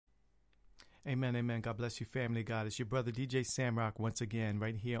Amen, amen. God bless you, family. God, it's your brother DJ SAMROCK once again,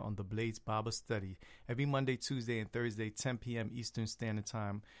 right here on the Blades Bible Study. Every Monday, Tuesday, and Thursday, 10 p.m. Eastern Standard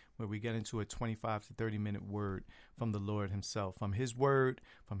Time, where we get into a 25 to 30-minute word from the Lord himself, from his word,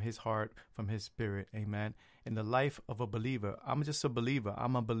 from his heart, from his spirit. Amen. In the life of a believer, I'm just a believer.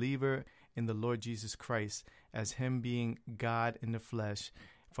 I'm a believer in the Lord Jesus Christ as him being God in the flesh,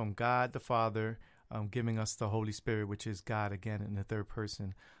 from God the Father, giving us the Holy Spirit, which is God again in the third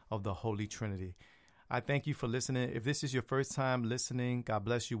person of the Holy Trinity. I thank you for listening. If this is your first time listening, God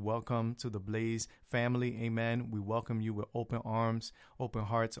bless you. Welcome to the Blaze family. Amen. We welcome you with open arms, open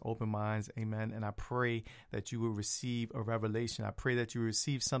hearts, open minds. Amen. And I pray that you will receive a revelation. I pray that you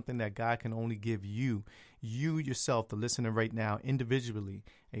receive something that God can only give you yourself, the listener right now, individually.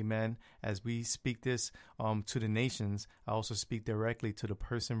 Amen. As we speak this to the nations, I also speak directly to the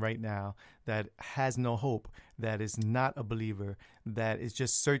person right now that has no hope, that is not a believer, that is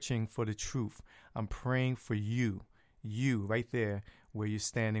just searching for the truth. I'm praying for you right there where you're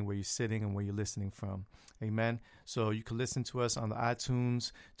standing, where you're sitting, and where you're listening from. Amen. So you can listen to us on the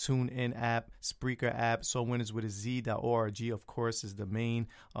iTunes, TuneIn app, Spreaker app, soulwinners.org, of course, is the main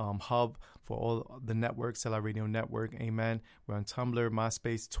hub for all the networks, Selah Radio Network. Amen. We're on Tumblr,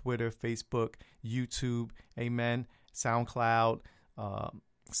 MySpace, Twitter, Facebook, YouTube. Amen. SoundCloud,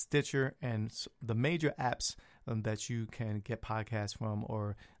 Stitcher, and the major apps that you can get podcasts from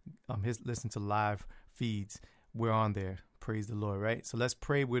or listen to live feeds. We're on there. Praise the Lord, right? So let's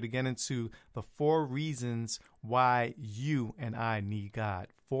pray. We're to get into the 4 reasons why you and I need God.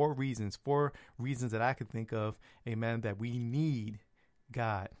 4 reasons that I could think of, amen, that we need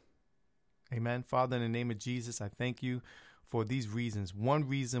God. Amen. Father, in the name of Jesus, I thank you for these reasons. 1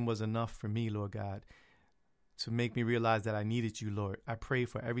 reason was enough for me, Lord God, to make me realize that I needed you, Lord. I pray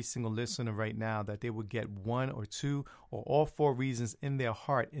for every single listener right now that they would get 1 or 2 or all 4 reasons in their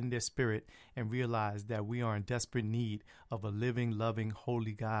heart, in their spirit, and realize that we are in desperate need of a living, loving,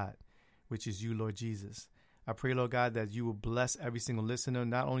 holy God, which is you, Lord Jesus. I pray, Lord God, that you will bless every single listener,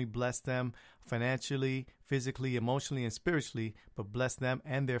 not only bless them financially, physically, emotionally, and spiritually, but bless them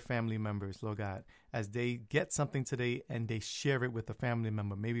and their family members, Lord God, as they get something today and they share it with a family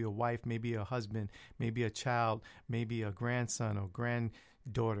member, maybe a wife, maybe a husband, maybe a child, maybe a grandson or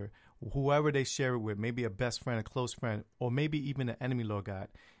granddaughter, whoever they share it with, maybe a best friend, a close friend, or maybe even an enemy, Lord God.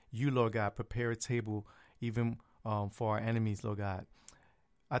 You, Lord God, prepare a table even for our enemies, Lord God.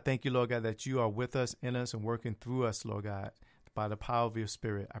 I thank you, Lord God, that you are with us, in us, and working through us, Lord God, by the power of your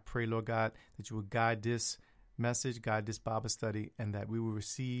Spirit. I pray, Lord God, that you will guide this message, guide this Bible study, and that we will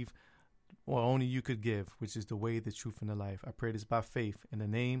receive what only you could give, which is the way, the truth, and the life. I pray this by faith, in the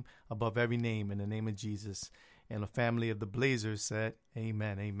name above every name, in the name of Jesus. And the family of the Blazers said,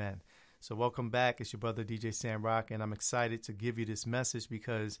 amen, amen. So welcome back. It's your brother, DJ SAMROCK, and I'm excited to give you this message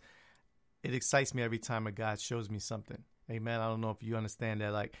because it excites me every time a God shows me something. Amen. I don't know if you understand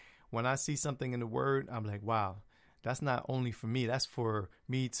that. Like when I see something in the word, I'm like, wow, that's not only for me. That's for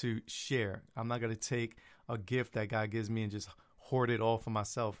me to share. I'm not going to take a gift that God gives me and just hoard it all for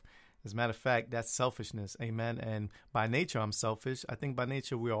myself. As a matter of fact, that's selfishness. Amen. And by nature, I'm selfish. I think by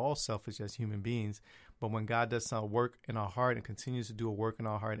nature, we are all selfish as human beings. But when God does some work in our heart and continues to do a work in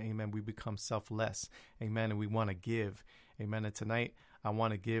our heart, amen, we become selfless. Amen. And we want to give. Amen. And tonight, I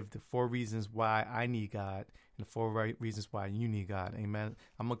want to give the 4 reasons why I need God and the 4 reasons why you need God. Amen.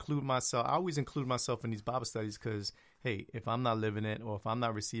 I'm going to include myself. I always include myself in these Bible studies because, hey, if I'm not living it or if I'm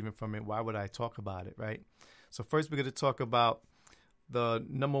not receiving from it, why would I talk about it, right? So first, we're going to talk about the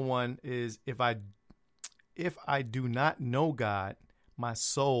number 1 is if I do not know God, my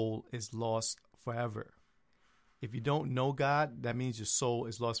soul is lost forever. If you don't know God, that means your soul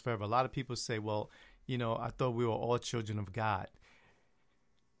is lost forever. A lot of people say, well, you know, I thought we were all children of God.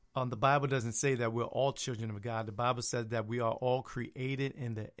 The Bible doesn't say that we're all children of God. The Bible says that we are all created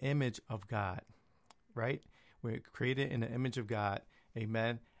in the image of God, right? We're created in the image of God.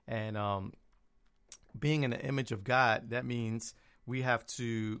 Amen. And being in the image of God, that means we have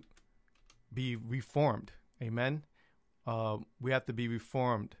to be reformed. Amen. We have to be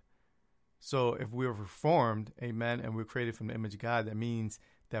reformed. So if we're reformed, amen, and we're created from the image of God, that means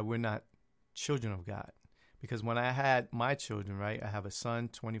that we're not children of God. Because when I had my children, right, I have a son,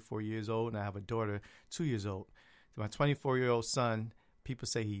 24 years old, and I have a daughter, 2 years old. So my 24-year-old son, people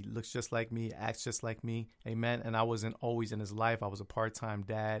say he looks just like me, acts just like me, amen. And I wasn't always in his life. I was a part-time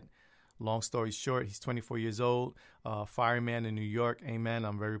dad. Long story short, he's 24 years old, fireman in New York, amen.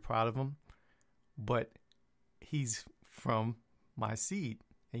 I'm very proud of him. But he's from my seed,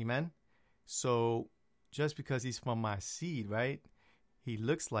 amen. So just because he's from my seed, right, he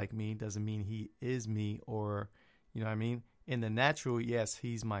looks like me doesn't mean he is me or, you know what I mean? In the natural, yes,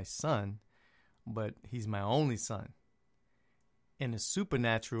 he's my son. but he's my only son. In the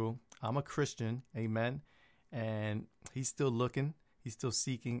supernatural, I'm a Christian, amen, and he's still looking, he's still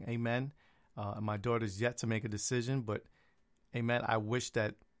seeking, amen. My daughter's yet to make a decision, but amen, I wish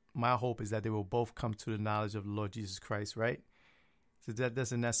that my hope is that they will both come to the knowledge of the Lord Jesus Christ, right? So that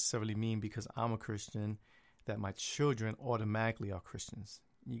doesn't necessarily mean because I'm a Christian that my children automatically are Christians.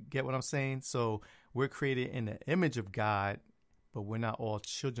 You get what I'm saying? So we're created in the image of God, but we're not all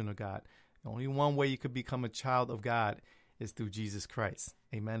children of God. The only one way you could become a child of God is through Jesus Christ.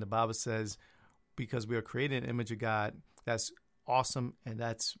 Amen. The Bible says because we are created in the image of God, that's awesome, and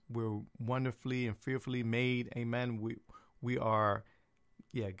we're wonderfully and fearfully made. Amen. We are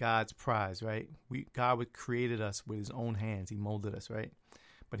God's prize, right? God created us with his own hands. He molded us, right?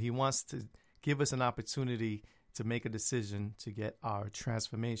 But he wants to give us an opportunity to make a decision to get our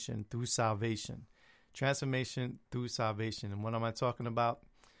transformation through salvation. Transformation through salvation. And what am I talking about?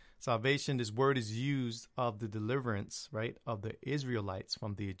 Salvation, this word is used of the deliverance, right, of the Israelites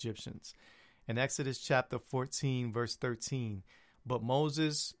from the Egyptians. In Exodus chapter 14, verse 13, but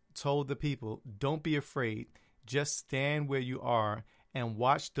Moses told the people, don't be afraid, just stand where you are and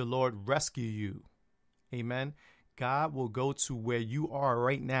watch the Lord rescue you. Amen. God will go to where you are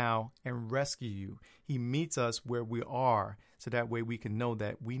right now and rescue you. He meets us where we are, so that way we can know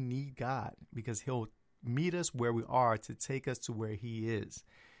that we need God, because he'll meet us where we are to take us to where he is.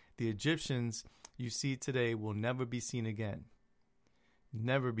 The Egyptians you see today will never be seen again.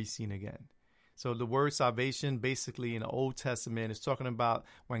 Never be seen again. So the word salvation basically in the Old Testament is talking about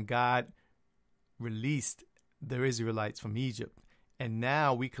when God released the Israelites from Egypt. And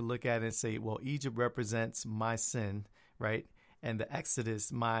now we could look at it and say, well, Egypt represents my sin, right? And the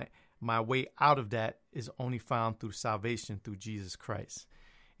Exodus, my way out of that is only found through salvation, through Jesus Christ.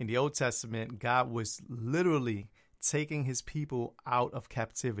 In the Old Testament, God was literally taking his people out of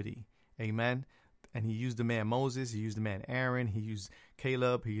captivity. Amen. And he used the man Moses, he used the man Aaron, he used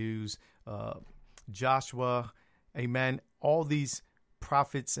Caleb, he used Joshua. Amen. All these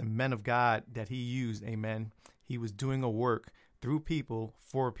prophets and men of God that he used. Amen. He was doing a work through people,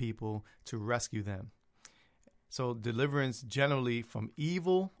 for people, to rescue them. So deliverance generally from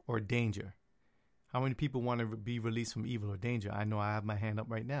evil or danger. How many people want to be released from evil or danger? I know I have my hand up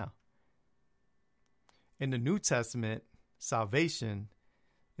right now. In the New Testament, salvation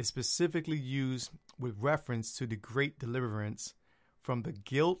is specifically used with reference to the great deliverance from the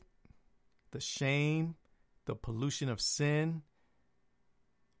guilt, the shame, the pollution of sin,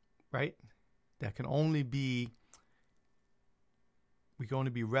 right? That can only be We can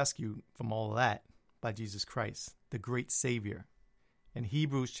only be rescued from all of that by Jesus Christ, the great Savior. In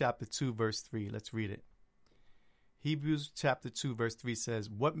Hebrews chapter 2, verse 3, let's read it. Hebrews chapter 2, verse 3 says,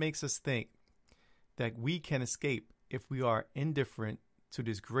 what makes us think that we can escape if we are indifferent to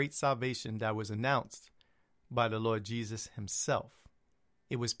this great salvation that was announced by the Lord Jesus himself?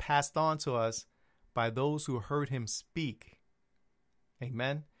 It was passed on to us by those who heard him speak.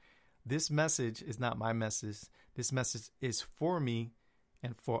 Amen. This message is not my message. This message is for me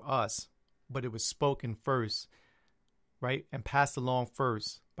and for us, but it was spoken first, right? And passed along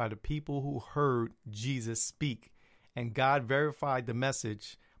first by the people who heard Jesus speak. And God verified the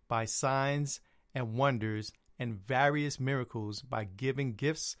message by signs and wonders and various miracles by giving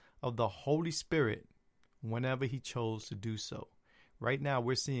gifts of the Holy Spirit whenever he chose to do so. Right now,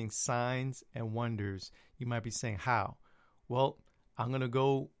 we're seeing signs and wonders. You might be saying, how? Well, I'm going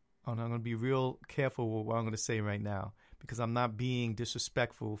to be real careful with what I'm going to say right now, because I'm not being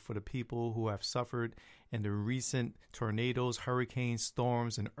disrespectful for the people who have suffered in the recent tornadoes, hurricanes,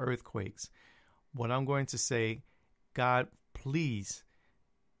 storms, and earthquakes. What I'm going to say, God, please,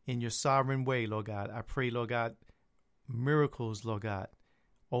 in your sovereign way, Lord God, I pray, Lord God, miracles, Lord God,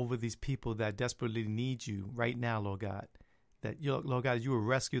 over these people that desperately need you right now, Lord God. That, Lord God, you will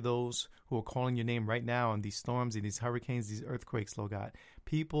rescue those who are calling your name right now in these storms, in these hurricanes, these earthquakes, Lord God.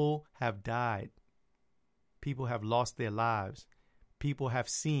 People have died. People have lost their lives. People have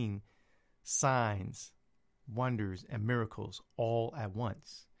seen signs, wonders, and miracles all at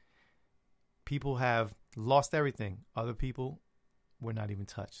once. People have lost everything. Other people were not even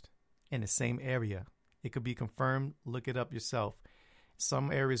touched in the same area. It could be confirmed. Look it up yourself.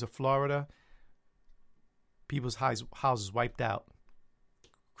 Some areas of Florida, people's houses wiped out.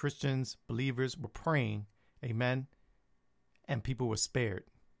 Christians, believers were praying, amen, and people were spared.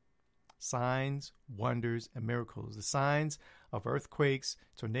 Signs, wonders, and miracles. The signs of earthquakes,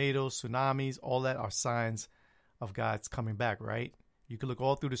 tornadoes, tsunamis, all that are signs of God's coming back, right? You can look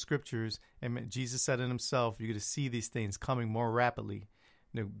all through the scriptures, and Jesus said it himself, you're going to see these things coming more rapidly.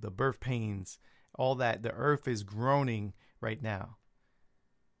 The birth pains, all that. The earth is groaning right now.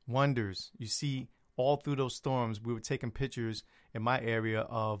 wonders. You see, all through those storms, we were taking pictures in my area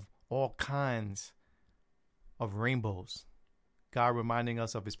of all kinds of rainbows. God reminding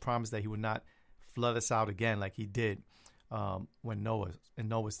us of his promise that he would not flood us out again like he did in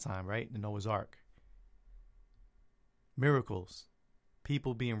Noah's time, right? In Noah's Ark. Miracles.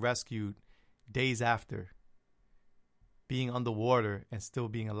 People being rescued days after. Being underwater and still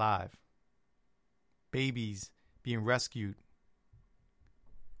being alive. Babies being rescued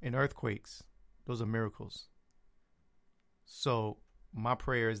in earthquakes. Those are miracles. So my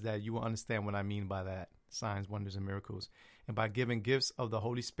prayer is that you will understand what I mean by that. Signs, wonders, and miracles. And by giving gifts of the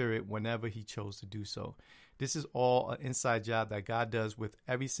Holy Spirit whenever he chose to do so. This is all an inside job that God does with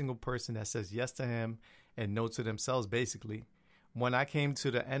every single person that says yes to him and no to themselves, basically. When I came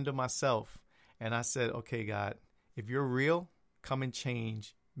to the end of myself and I said, okay, God, if you're real, come and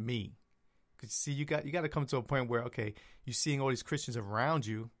change me. Because see, you got to come to a point where, okay, you're seeing all these Christians around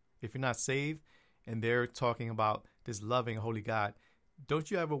you, if you're not saved, and they're talking about this loving, holy God.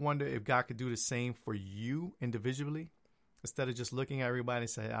 Don't you ever wonder if God could do the same for you individually? Instead of just looking at everybody and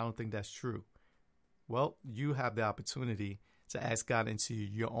saying, I don't think that's true. Well, you have the opportunity to ask God into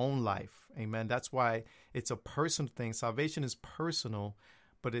your own life. Amen. That's why it's a personal thing. Salvation is personal,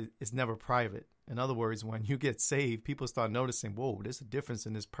 but it's never private. In other words, when you get saved, people start noticing, whoa, there's a difference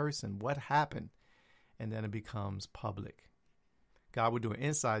in this person. What happened? And then it becomes public. God will do an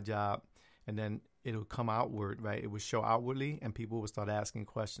inside job, and then it'll come outward, right? It will show outwardly, and people will start asking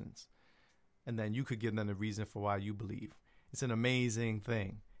questions. And then you could give them the reason for why you believe. It's an amazing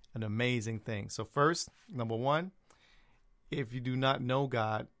thing, an amazing thing. So first, number one, if you do not know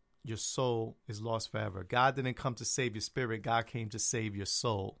God, your soul is lost forever. God didn't come to save your spirit. God came to save your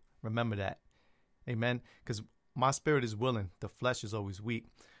soul. Remember that. Amen. Because my spirit is willing. The flesh is always weak.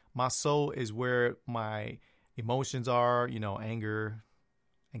 My soul is where my emotions are, anger,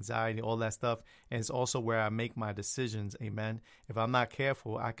 anxiety, all that stuff. And it's also where I make my decisions. Amen. If I'm not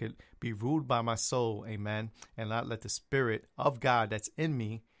careful, I could be ruled by my soul. Amen. And not let the spirit of God that's in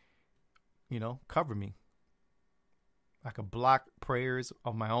me, cover me. I could block prayers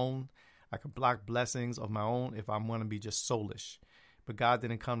of my own. I could block blessings of my own if I'm going to be just soulish. But God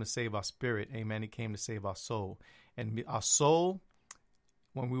didn't come to save our spirit. Amen. He came to save our soul. And our soul,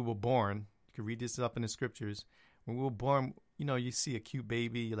 when we were born, you can read this up in the scriptures. When we were born, you see a cute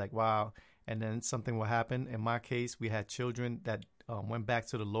baby. You're like, wow. And then something will happen. In my case, we had children that went back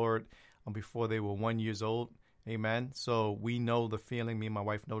to the Lord before they were 1 year old. Amen. So we know the feeling. Me and my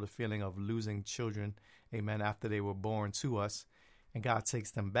wife know the feeling of losing children. Amen. After they were born to us, and God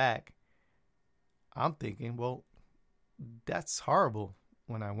takes them back. I'm thinking, well, that's horrible.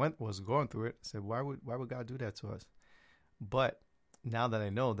 When I was going through it, I said, why would God do that to us? But now that I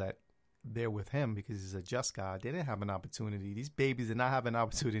know that they're with him because he's a just God, they didn't have an opportunity. These babies did not have an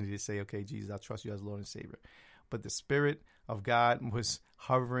opportunity to say, okay, Jesus, I trust you as Lord and Savior. But the Spirit of God was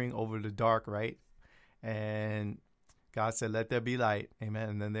hovering over the dark, right? And God said, let there be light. Amen.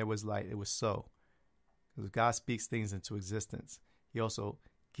 And then there was light. It was so. Because God speaks things into existence. He also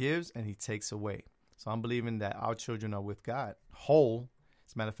gives and he takes away. So I'm believing that our children are with God whole.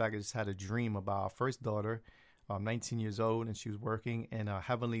 As a matter of fact, I just had a dream about our first daughter, 19 years old, and she was working in a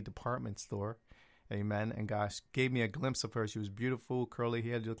heavenly department store. Amen. And God gave me a glimpse of her. She was beautiful, curly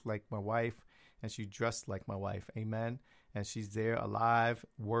hair, looked like my wife, and she dressed like my wife. Amen. And she's there alive,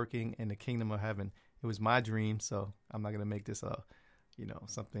 working in the kingdom of heaven. It was my dream, so I'm not going to make this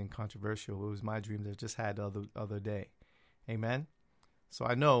something controversial. It was my dream that I just had the other day. Amen. So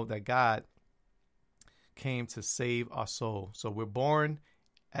I know that God came to save our soul. So we're born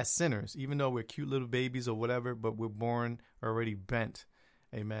as sinners, even though we're cute little babies or whatever, but we're born already bent,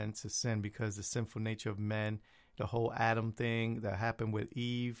 amen, to sin because the sinful nature of men, the whole Adam thing that happened with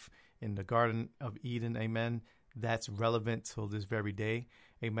Eve in the Garden of Eden, amen, that's relevant till this very day,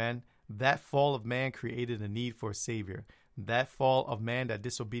 amen. That fall of man created a need for a savior. That fall of man, that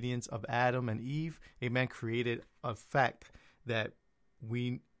disobedience of Adam and Eve, amen, created a fact that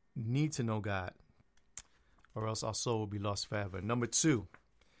we need to know God, or else our soul will be lost forever. Number two,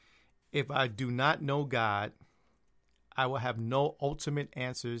 if I do not know God, I will have no ultimate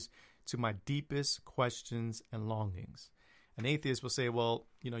answers to my deepest questions and longings. An atheist will say, well,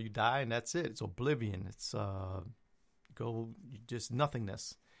 you die and that's it. It's oblivion. It's just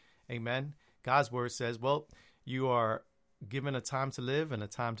nothingness. Amen. God's word says, well, you are given a time to live and a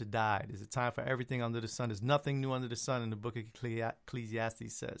time to die. There's a time for everything under the sun. There's nothing new under the sun in the book of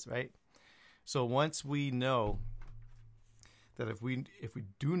Ecclesiastes says, right? So once we know that if we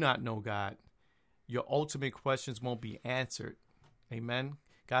do not know God, your ultimate questions won't be answered. Amen.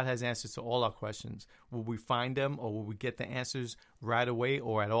 God has answers to all our questions. Will we find them, or will we get the answers right away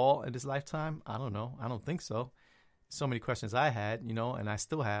or at all in this lifetime? I don't know. I don't think so. So many questions I had, and I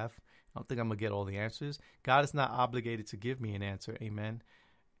still have. I don't think I'm going to get all the answers. God is not obligated to give me an answer. Amen.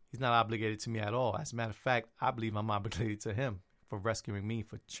 He's not obligated to me at all. As a matter of fact, I believe I'm obligated to him for rescuing me,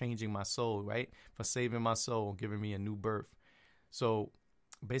 for changing my soul, right? For saving my soul, giving me a new birth. So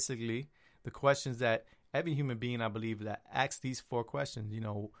basically, the questions that every human being, I believe, that asks these 4 questions,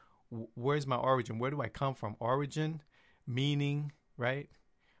 where's my origin? Where do I come from? Origin, meaning, right?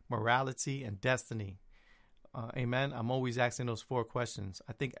 Morality, and destiny. Amen. I'm always asking those 4 questions.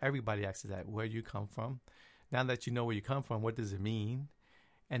 I think everybody asks that. Where do you come from? Now that you know where you come from, what does it mean?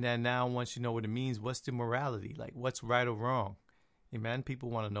 And then now, once you know what it means, what's the morality? Like, what's right or wrong? Amen. People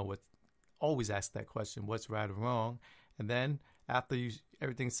want to know always ask that question, what's right or wrong? And then after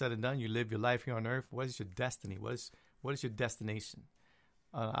everything's said and done, you live your life here on earth. What is your destiny? What is your destination?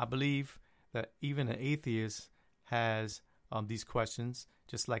 I believe that even an atheist has these questions,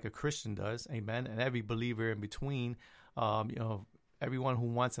 just like a Christian does. Amen. And every believer in between, everyone who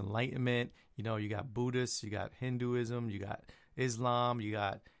wants enlightenment, you got Buddhists, you got Hinduism, you got Islam, you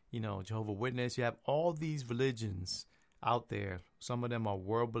got, Jehovah's Witness. You have all these religions out there. Some of them are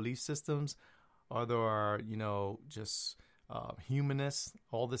world belief systems. Other are, just humanists,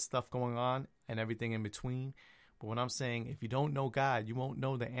 all this stuff going on and everything in between. But what I'm saying, if you don't know God, you won't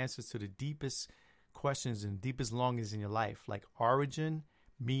know the answers to the deepest questions and deepest longings in your life, like origin,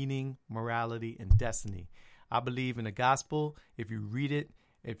 meaning, morality, and destiny. I believe in the gospel. If you read it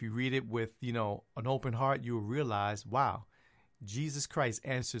with, an open heart, you will realize, wow, Jesus Christ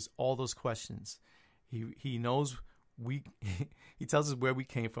answers all those questions. He knows he tells us where we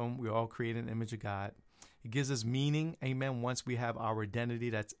came from. We're all created in the image of God. He gives us meaning, amen, once we have our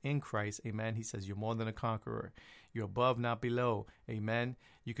identity that's in Christ, amen. He says you're more than a conqueror. You're above, not below, amen.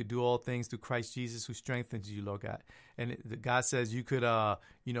 You could do all things through Christ Jesus who strengthens you, Lord God. And God says you could,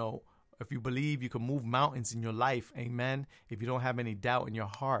 if you believe, you can move mountains in your life, amen, if you don't have any doubt in your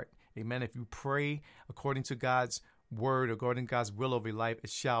heart, amen. If you pray according to God's word, according to God's will over your life,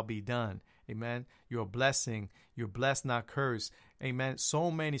 it shall be done. Amen. You're a blessing. You're blessed, not cursed. Amen. So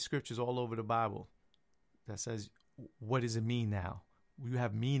many scriptures all over the Bible that says, what does it mean now? You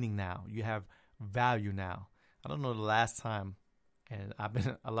have meaning now. You have value now. I don't know the last time, and I've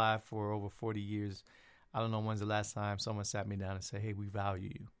been alive for over 40 years. I don't know when's the last time someone sat me down and said, hey, we value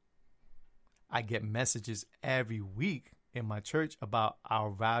you. I get messages every week in my church about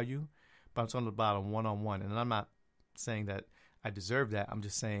our value, but I'm talking about a one-on-one. And I'm not saying that I deserve that. I'm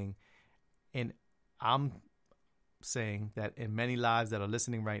just saying, and I'm saying that in many lives that are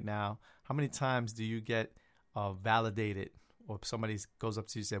listening right now, how many times do you get validated, or somebody goes up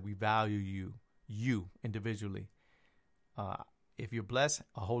to you and says, we value you individually? If you're blessed,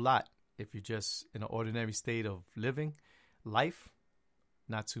 a whole lot. If you're just in an ordinary state of living life,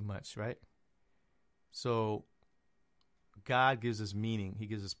 not too much, right? So God gives us meaning. He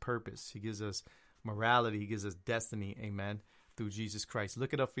gives us purpose. He gives us morality. He gives us destiny. Amen. Through Jesus Christ.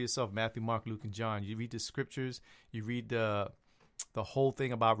 Look it up for yourself. Matthew, Mark, Luke, and John. You read the scriptures. You read the whole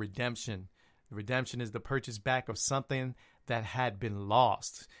thing about redemption. Redemption is the purchase back of something that had been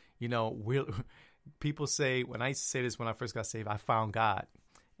lost. People say, when I used to say this when I first got saved, I found God.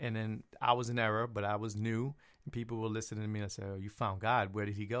 And then I was in error, but I was new. And people were listening to me and say, oh, you found God. Where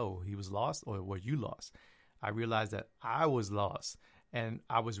did he go? He was lost, or were you lost? I realized that I was lost and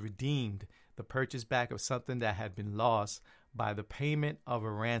I was redeemed. The purchase back of something that had been lost by the payment of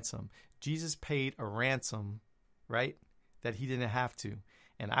a ransom. Jesus paid a ransom, right? That he didn't have to.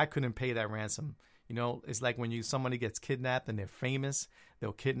 And I couldn't pay that ransom. It's like when somebody gets kidnapped and they're famous,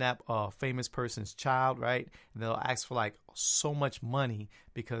 they'll kidnap a famous person's child, right? And they'll ask for like so much money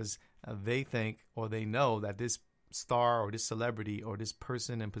because they think or they know that this star or this celebrity or this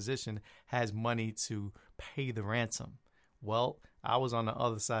person in position has money to pay the ransom. Well, I was on the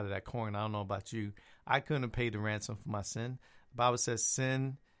other side of that coin. I don't know about you. I couldn't pay the ransom for my sin. The Bible says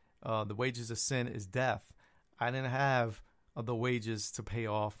sin, the wages of sin is death. I didn't have the wages to pay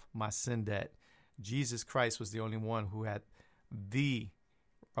off my sin debt. Jesus Christ was the only one who had the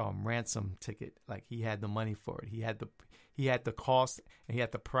ransom ticket. Like he had the money for it. He had the cost and he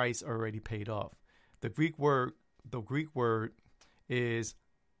had the price already paid off. The Greek word is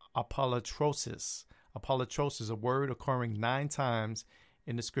apolutrosis. Apolutrosis is a word occurring 9 times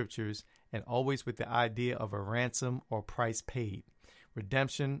in the scriptures and always with the idea of a ransom or price paid.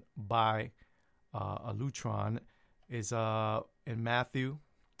 Redemption by a lutron is in Matthew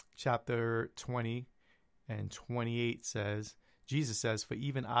chapter 20 and 28 says, Jesus says, for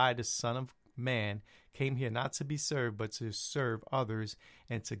even I, the Son of Man, came here not to be served, but to serve others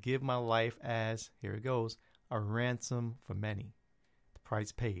and to give my life as, here it goes, a ransom for many. The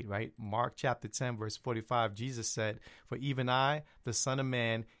price paid, right? Mark chapter 10, verse 45, Jesus said, for even I, the Son of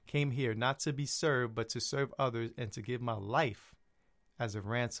Man, came here not to be served, but to serve others and to give my life as a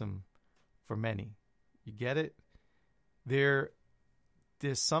ransom for many. You get it? There's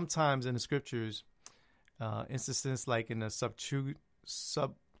sometimes in the scriptures instances like in the Septuagint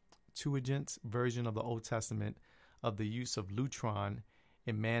version of the Old Testament of the use of lutron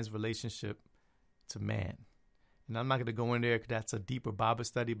in man's relationship to man. And I'm not going to go in there because that's a deeper Bible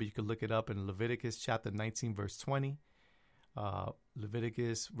study, but you can look it up in Leviticus chapter 19, verse 20,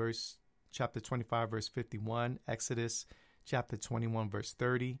 Leviticus chapter 25, verse 51, Exodus chapter 21, verse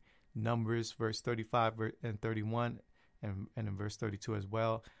 30, Numbers verse 35 and 31, and in verse 32 as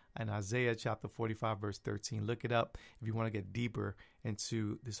well, and Isaiah chapter 45, verse 13. Look it up if you want to get deeper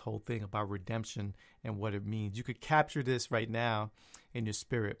into this whole thing about redemption and what it means. You could capture this right now in your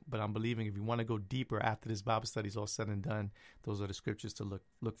spirit, but I'm believing if you want to go deeper after this Bible study is all said and done, those are the scriptures to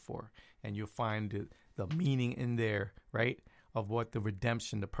look for. And you'll find the meaning in there, right, of what the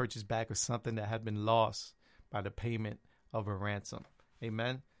redemption, the purchase back of something that had been lost by the payment of a ransom.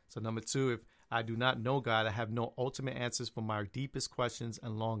 Amen. So number 2, if I do not know God, I have no ultimate answers for my deepest questions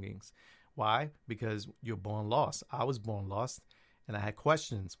and longings. Why? Because you're born lost. I was born lost, and I had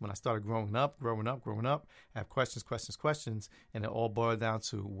questions. When I started growing up, I have questions, and it all boiled down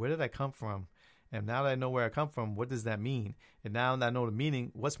to, where did I come from? And now that I know where I come from, what does that mean? And now that I know the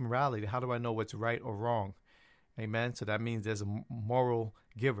meaning, what's morality? How do I know what's right or wrong? Amen. So that means there's a moral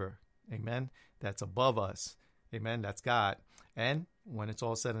giver. Amen. That's above us. Amen. That's God. And when it's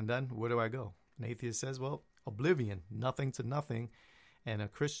all said and done, where do I go? An atheist says, well, oblivion, nothing to nothing. And a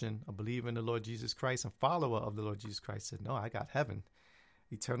Christian, a believer in the Lord Jesus Christ and follower of the Lord Jesus Christ said, no, I got heaven,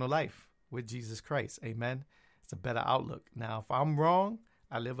 eternal life with Jesus Christ. Amen. It's a better outlook. Now, if I'm wrong,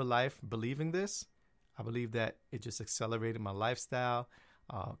 I live a life believing this. I believe that it just accelerated my lifestyle,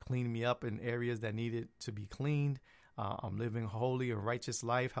 cleaned me up in areas that needed to be cleaned. I'm living a holy and righteous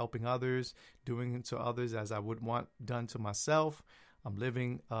life, helping others, doing to others as I would want done to myself. I'm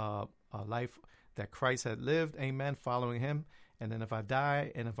living a life that Christ had lived, amen, following him. And then if I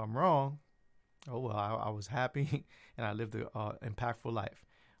die and if I'm wrong, oh, well, I was happy and I lived an impactful life.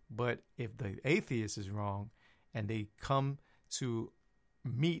 But if the atheist is wrong and they come to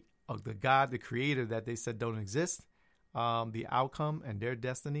meet the God, the creator that they said don't exist, the outcome and their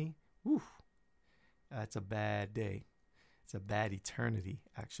destiny, whew, that's a bad day. It's a bad eternity,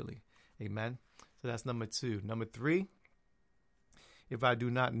 actually. Amen. So that's number 2. Number 3, if I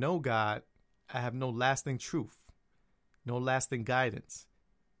do not know God, I have no lasting truth, no lasting guidance,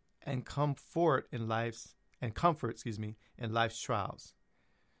 and comfort in life's trials.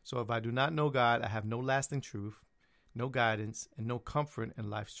 So if I do not know God, I have no lasting truth, no guidance, and no comfort in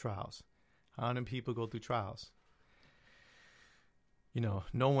life's trials. How many people go through trials? You know,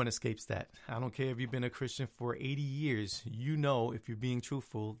 no one escapes that. I don't care if you've been a Christian for 80 years. You know, if you're being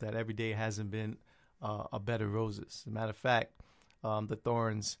truthful, that every day hasn't been a bed of roses. As a matter of fact, the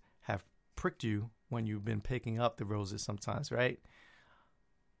thorns have pricked you when you've been picking up the roses sometimes, right?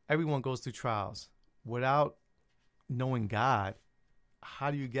 Everyone goes through trials. Without knowing God,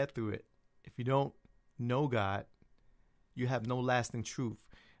 how do you get through it? If you don't know God, you have no lasting truth.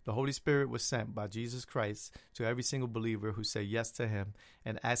 The Holy Spirit was sent by Jesus Christ to every single believer who said yes to him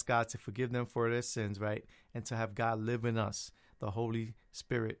and ask God to forgive them for their sins, right? And to have God live in us, the Holy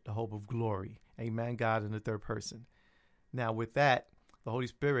Spirit, the hope of glory. Amen, God in the third person. Now with that, the Holy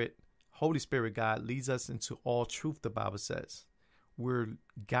Spirit, God leads us into all truth, the Bible says. We're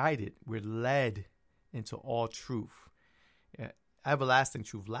guided, we're led into all truth. Everlasting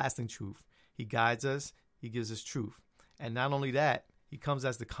truth, lasting truth. He guides us, he gives us truth. And not only that, he comes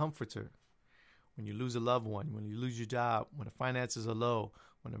as the comforter. When you lose a loved one, when you lose your job, when the finances are low,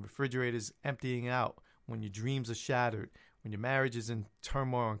 when the refrigerator is emptying out, when your dreams are shattered, when your marriage is in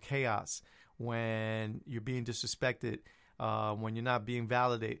turmoil and chaos, when you're being disrespected, when you're not being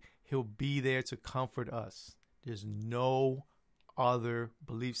validated, he'll be there to comfort us. There's no other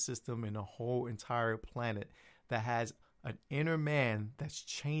belief system in the whole entire planet that has an inner man that's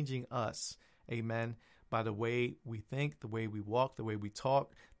changing us. Amen. By the way we think, the way we walk, the way we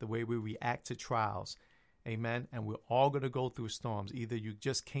talk, the way we react to trials. Amen. And we're all going to go through storms. Either you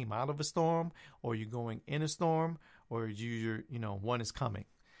just came out of a storm, or you're going in a storm, or one is coming.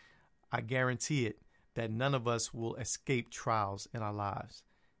 I guarantee it that none of us will escape trials in our lives.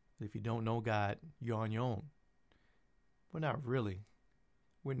 If you don't know God, you're on your own. Well, not really.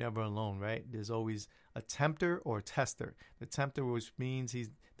 we're never alone, right? There's always a tempter or a tester. The tempter, which means he's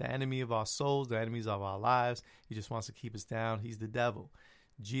the enemy of our souls, the enemies of our lives. He just wants to keep us down. He's the devil.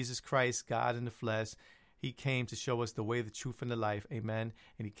 Jesus Christ, God in the flesh, he came to show us the way, the truth, and the life. Amen.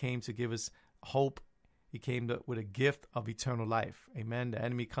 And he came to give us hope. He came with a gift of eternal life. Amen. The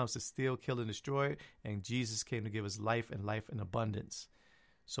enemy comes to steal, kill, and destroy. And Jesus came to give us life and life in abundance.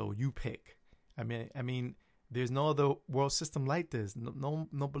 So you pick. I mean, there's no other world system like this.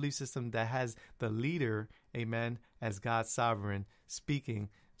 No belief system that has the leader, amen, as God's sovereign, speaking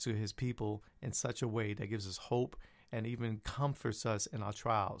to his people in such a way that gives us hope and even comforts us in our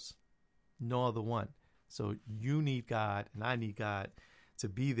trials. No other one. So you need God and I need God to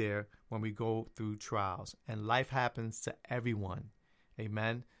be there when we go through trials. And life happens to everyone.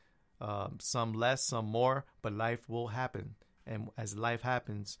 Amen. Some less, some more, but life will happen. And as life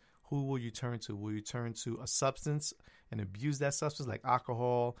happens, who will you turn to? Will you turn to a substance and abuse that substance like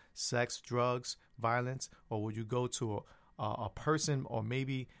alcohol, sex, drugs, violence? Or will you go to a person or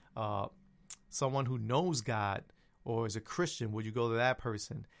maybe someone who knows God or is a Christian? Will you go to that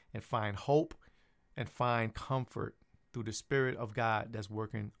person and find hope and find comfort through the Spirit of God that's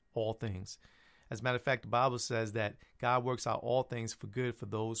working all things? As a matter of fact, the Bible says that God works out all things for good for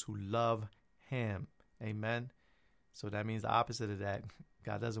those who love him. Amen. So that means the opposite of that.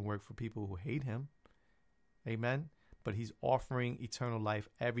 God doesn't work for people who hate him. Amen. But he's offering eternal life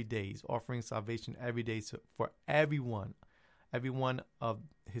every day. He's offering salvation every day for everyone. Everyone of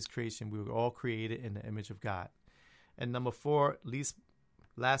his creation. We were all created in the image of God. And number 4,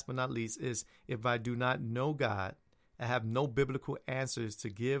 last but not least, is if I do not know God, I have no biblical answers to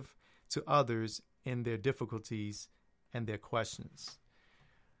give to others in their difficulties and their questions.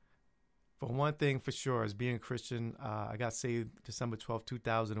 For one thing for sure, as being a Christian, I got saved December 12,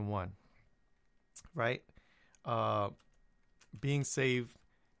 2001, right? Being saved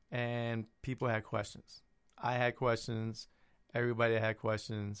and people had questions. I had questions. Everybody had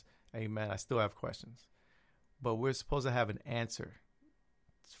questions. Amen. I still have questions. But we're supposed to have an answer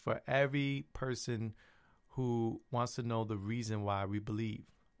for every person who wants to know the reason why we believe.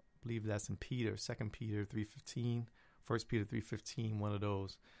 I believe that's in Peter, 2 Peter 3:15, 1 Peter 3:15, one of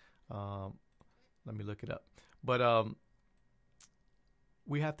those. Let me look it up. But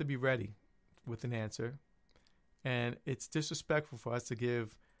we have to be ready with an answer. And it's disrespectful for us to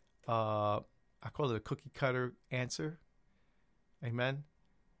give, I call it a cookie cutter answer. Amen.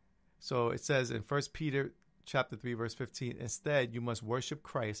 So it says in 1 Peter chapter 3, verse 15, instead, you must worship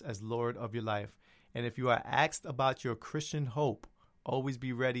Christ as Lord of your life. And if you are asked about your Christian hope, always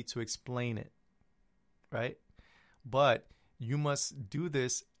be ready to explain it. Right? But you must do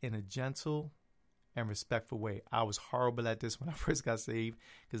this in a gentle and respectful way. I was horrible at this when I first got saved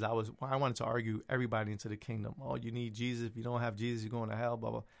because I wanted to argue everybody into the kingdom. Oh, you need Jesus. If you don't have Jesus, you're going to hell,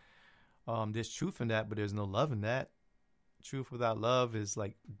 blah, blah. There's truth in that, but there's no love in that. Truth without love is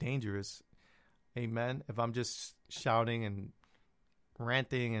like dangerous. Amen. If I'm just shouting and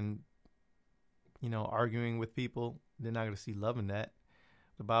ranting and, arguing with people, they're not going to see love in that.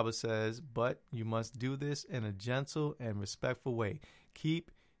 The Bible says, but you must do this in a gentle and respectful way.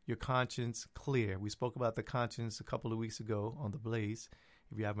 Keep your conscience clear. We spoke about the conscience a couple of weeks ago on The Blaze.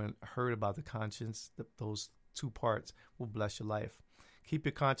 If you haven't heard about the conscience, those 2 parts will bless your life. Keep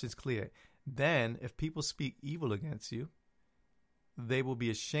your conscience clear. Then, if people speak evil against you, they will be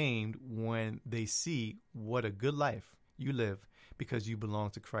ashamed when they see what a good life you live because you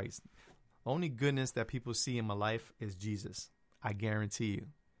belong to Christ. The only goodness that people see in my life is Jesus. I guarantee you.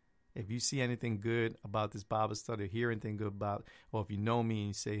 If you see anything good about this Bible study, or hear anything good about, or if you know me and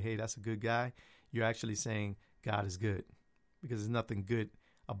you say, hey, that's a good guy, you're actually saying God is good. Because there's nothing good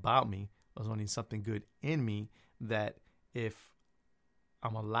about me. There's only something good in me that if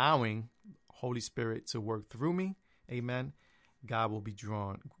I'm allowing Holy Spirit to work through me, amen, God will be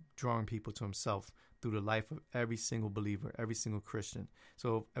drawing people to himself through the life of every single believer, every single Christian.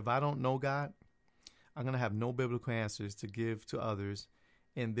 So if I don't know God, I'm going to have no biblical answers to give to others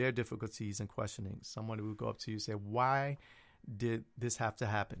in their difficulties and questioning. Someone will go up to you and say, why did this have to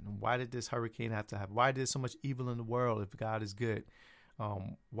happen? Why did this hurricane have to happen? Why did so much evil in the world if God is good?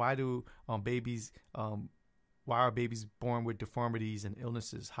 Why are babies born with deformities and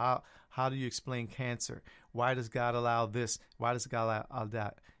illnesses? How do you explain cancer? Why does God allow this? Why does God allow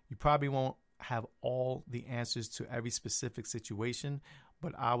that? You probably won't have all the answers to every specific situation,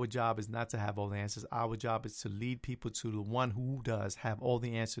 but our job is not to have all the answers. Our job is to lead people to the one who does have all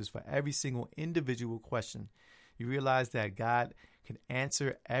the answers for every single individual question. You realize that God can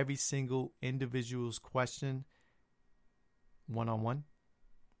answer every single individual's question one-on-one.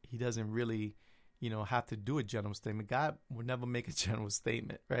 He doesn't really, have to do a general statement. God would never make a general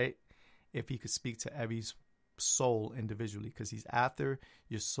statement, right? If he could speak to every soul individually, because he's after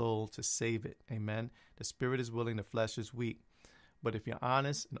your soul to save it. Amen. The spirit is willing, the flesh is weak. But if you're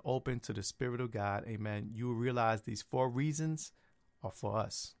honest and open to the Spirit of God, amen, you will realize these 4 reasons are for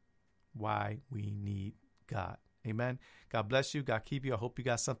us why we need God. Amen. God bless you. God keep you. I hope you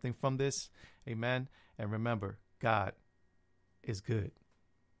got something from this. Amen. And remember, God is good.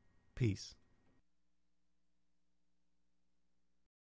 Peace.